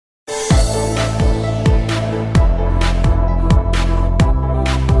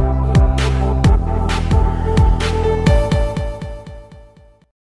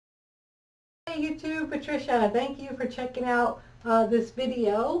YouTube, Patricia. Thank you for checking out this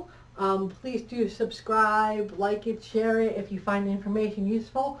video. Please do subscribe, like it, share it if you find the information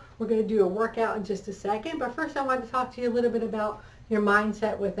useful. We're going to do a workout in just a second, but first I want to talk to you a little bit about your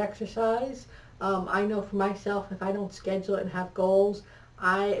mindset with exercise. I know for myself, if I don't schedule it and have goals,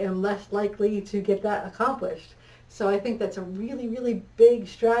 I am less likely to get that accomplished. So I think that's a really, really big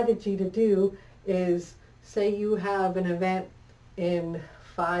strategy to do is, say you have an event in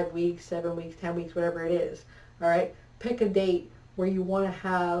 5 weeks, 7 weeks, 10 weeks, whatever it is. All right, pick a date where you want to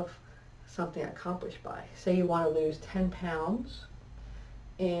have something accomplished by. Say you want to lose 10 pounds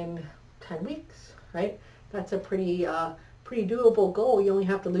in 10 weeks, right? That's a pretty doable goal. You only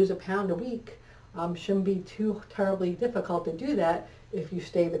have to lose a pound a week. Shouldn't be too terribly difficult to do that if you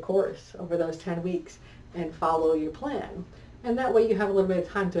stay the course over those 10 weeks and follow your plan. And that way you have a little bit of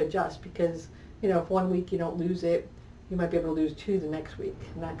time to adjust, because if 1 week you don't lose it, you might be able to lose 2 the next week,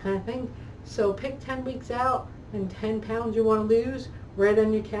 and that kind of thing. So pick 10 weeks out and 10 pounds you want to lose. Write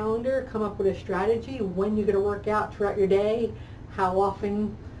on your calendar, come up with a strategy, when you're going to work out throughout your day, how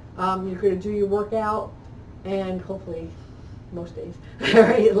often you're going to do your workout, and hopefully most days,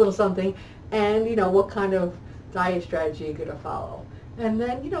 right, a little something, and what kind of diet strategy you're going to follow. And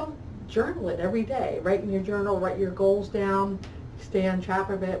then, journal it every day. Write in your journal, write your goals down, stay on track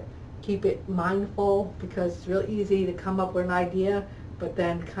of it. Keep it mindful, because it's real easy to come up with an idea but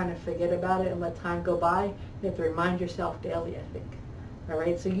then kind of forget about it and let time go by. You have to remind yourself daily, I think. All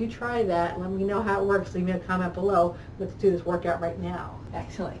right, so you try that. Let me know how it works. Leave me a comment below. Let's do this workout right now.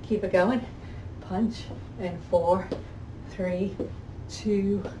 Excellent. Keep it going. Punch. And 4, 3,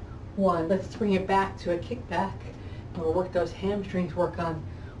 2, 1. Let's bring it back to a kickback. And we'll work those hamstrings, work on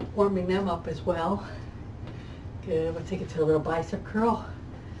warming them up as well. Good. We'll take it to a little bicep curl.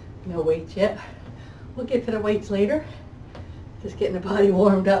 No weights yet. We'll get to the weights later. Just getting the body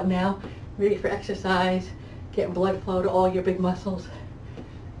warmed up now, ready for exercise, getting blood flow to all your big muscles.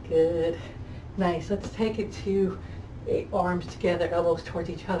 Good. Nice. Let's take it to arms together, elbows towards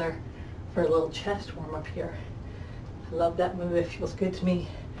each other for a little chest warm up here. I love that move. It feels good to me.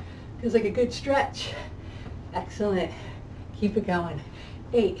 Feels like a good stretch. Excellent. Keep it going.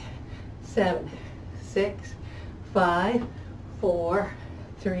 8, 7, 6, 5, 4,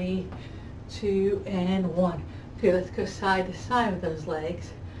 3, 2, and 1. Okay, let's go side to side with those legs.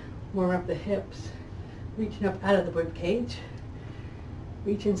 Warm up the hips. Reaching up out of the rib cage.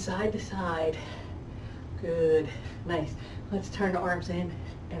 Reaching side to side. Good. Nice. Let's turn the arms in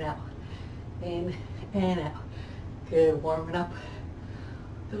and out. In and out. Good. Warming up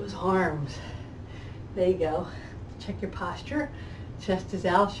those arms. There you go. Check your posture. Chest is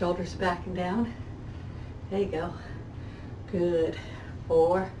out, shoulders back and down. There you go. Good.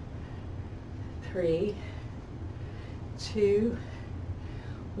 4, 3, 2,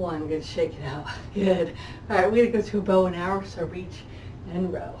 1. Good. Shake it out. Good. All right, we're going to go to a bow and arrow, so reach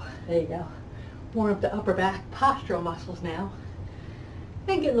and row. There you go. Warm up the upper back postural muscles now.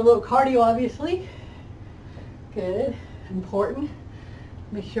 And getting a little cardio, obviously. Good. Important.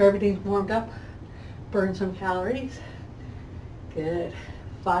 Make sure everything's warmed up. Burn some calories. Good.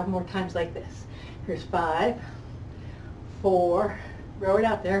 5 more times like this. Here's 5, 4, row it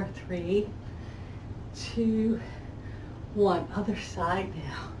out there, 3, 2, 1. Other side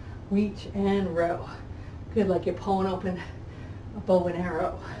now. Reach and row. Good, like you're pulling open a bow and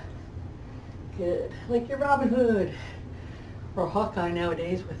arrow. Good, like you're Robin Hood or Hawkeye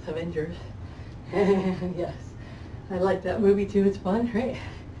nowadays with Avengers. Yes, I like that movie too. It's fun, right?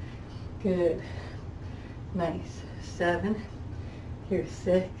 Good. Nice. 7. Here's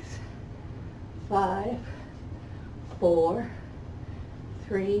 6, 5, 4,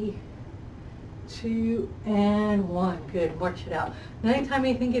 3, 2, and 1. Good. March it out. And anytime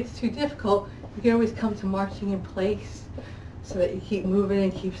anything gets too difficult, you can always come to marching in place so that you keep moving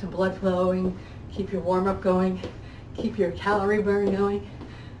and keep some blood flowing, keep your warm-up going, keep your calorie burn going.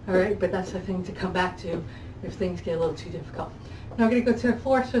 All right, but that's the thing to come back to if things get a little too difficult. Now we're going to go to the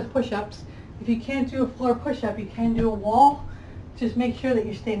floor with push-ups. If you can't do a floor push-up, you can do a wall. Just make sure that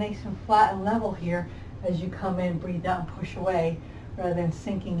you stay nice and flat and level here as you come in, breathe out and push away, rather than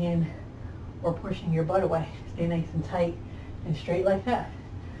sinking in or pushing your butt away. Stay nice and tight and straight like that.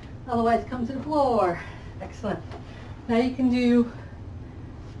 Otherwise, come to the floor. Excellent. Now you can do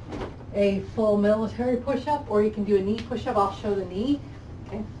a full military push-up, or you can do a knee push-up. I'll show the knee.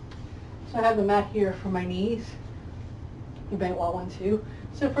 Okay. So I have the mat here for my knees. You might want one too.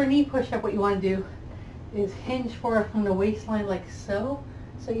 So for a knee push-up, what you want to do is hinge forward from the waistline like so.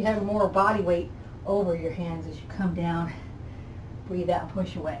 So you have more body weight over your hands as you come down. Breathe out and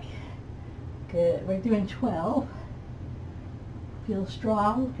push away. Good. We're doing 12. Feel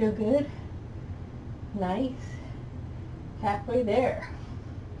strong. Feel good. Nice. Halfway there.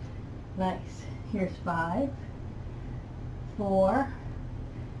 Nice. Here's 5, 4,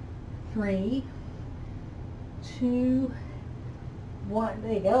 3, 2, 1.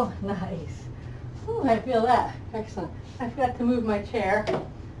 There you go. Nice. Oh, I feel that. Excellent. I forgot to move my chair,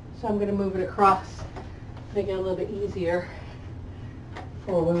 so I'm going to move it across, make it a little bit easier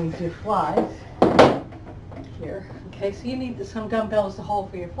for when we do flies. Here. Okay, so you need some dumbbells to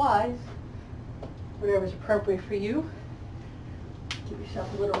hold for your flies, whatever's appropriate for you. Give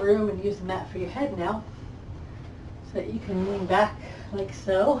yourself a little room and use the mat for your head now, so that you can lean back like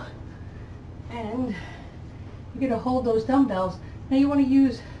so, and you're going to hold those dumbbells. Now you want to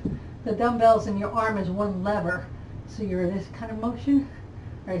use the dumbbells in your arm as one lever, so you're in this kind of motion.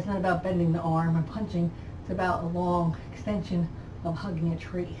 Right? It's not about bending the arm and punching, it's about a long extension of hugging a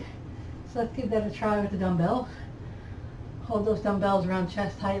tree. So let's give that a try with the dumbbell. Hold those dumbbells around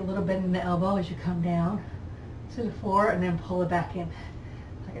chest height, a little bend in the elbow as you come down to the floor, and then pull it back in.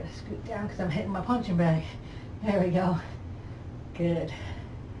 I gotta scoot down because I'm hitting my punching bag. There we go. Good.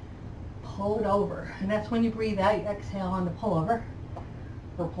 Pull it over. And that's when you breathe out, you exhale on the pullover.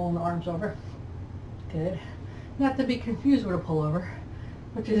 Or pulling the arms over. Good. Not to be confused with a pullover,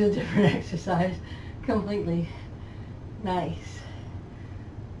 which is a different exercise completely. Nice.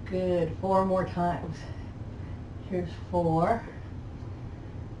 Good. 4 more times. Here's 4,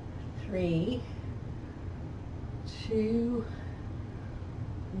 3, 2,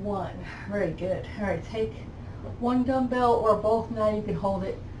 1. Very good. All right, take one dumbbell or both. Now you can hold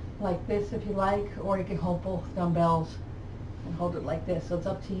it like this if you like, or you can hold both dumbbells and hold it like this. So it's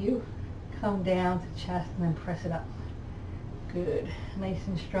up to you. Come down to chest and then press it up. Good. Nice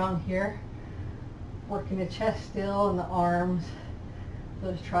and strong here. Working the chest still and the arms,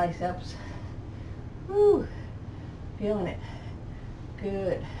 those triceps. Woo. Feeling it.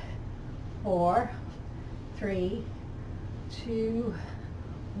 Good. 4, 3, 2,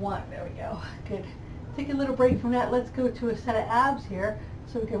 1. There we go. Good. Take a little break from that. Let's go to a set of abs here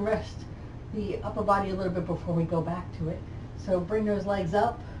so we can rest the upper body a little bit before we go back to it. So bring those legs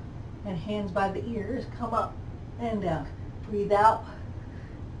up and hands by the ears. Come up and down. Breathe out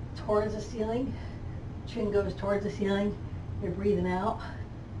towards the ceiling. Chin goes towards the ceiling. You're breathing out.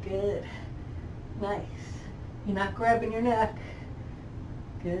 Good. Nice. You're not grabbing your neck.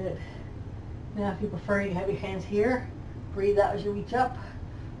 Good. Now if you prefer, you have your hands here. Breathe out as you reach up.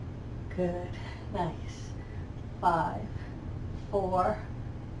 Good. Nice. 5, 4,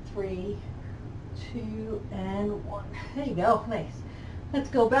 3, 2, and 1. There you go. Nice. Let's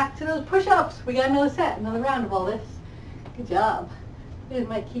go back to those push-ups. We got another set, another round of all this. Good job. There's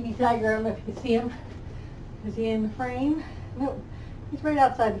my kitty tiger. I don't know if you can see him. Is he in the frame? Nope. He's right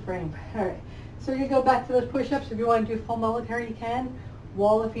outside the frame. All right. So you go back to those push-ups. If you want to do full military, you can.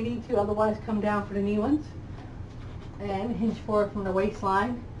 Wall if you need to. Otherwise, come down for the knee ones. And hinge forward from the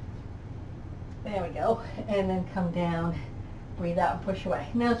waistline. There we go. And then come down. Breathe out and push away.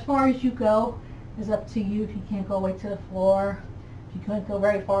 Now, as far as you go is up to you. If you can't go away to the floor, if you can't go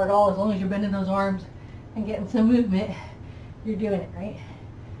very far at all, as long as you're bending those arms and getting some movement, you're doing it, right?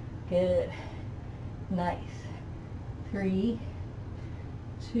 Good. Nice. 3,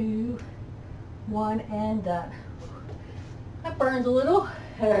 2, 1, and done. That burns a little.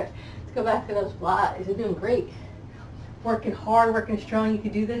 All right, let's go back to those flies. You're doing great. Working hard, working strong. You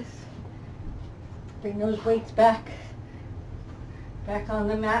can do this. Bring those weights back on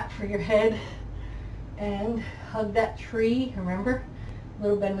the mat for your head, and hug that tree. Remember, a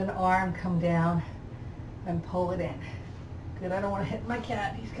little bend in the arm, come down, and pull it in. Good. I don't want to hit my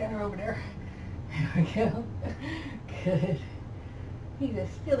cat. He's kind of over there. There we go. Good. He's a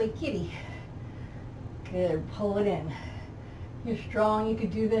silly kitty. Good. Pull it in. You're strong. You can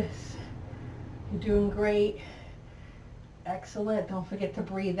do this. You're doing great. Excellent. Don't forget to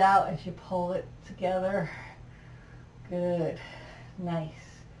breathe out as you pull it together. Good. Nice.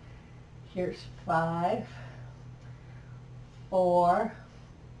 Here's 5, 4,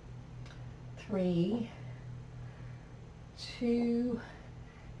 3, 2,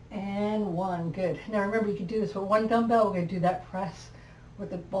 and 1. Good. Now remember, you can do this with one dumbbell. We're going to do that press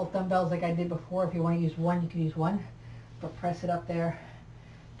with both dumbbells like I did before. If you want to use one, you can use one. But press it up there.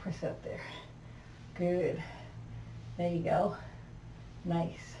 Press it up there. Good. There you go.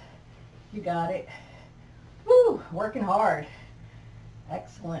 Nice. You got it. Woo! Working hard.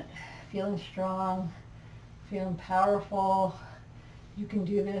 Excellent. Feeling strong. Feeling powerful. You can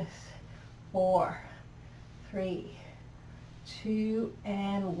do this. 4, 3, 2,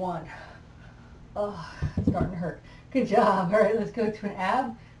 and 1. Oh, it's starting to hurt. Good job. All right, let's go to an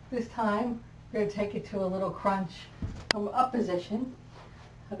ab. This time, we're going to take it to a little crunch from up position.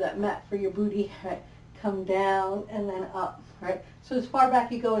 Have that mat for your booty. All right, come down and then up, right? So as far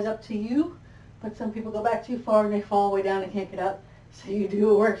back you go is up to you, but some people go back too far and they fall all the way down and can't get up. So you do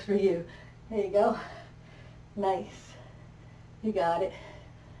what works for you. There you go. Nice. You got it.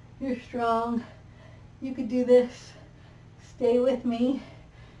 You're strong. You could do this. Stay with me.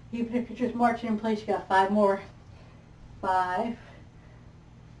 Even if you're just marching in place, you got 5 more. 5,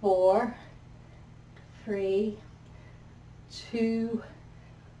 4, 3, 2,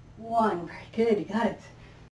 1. Very good. You got it.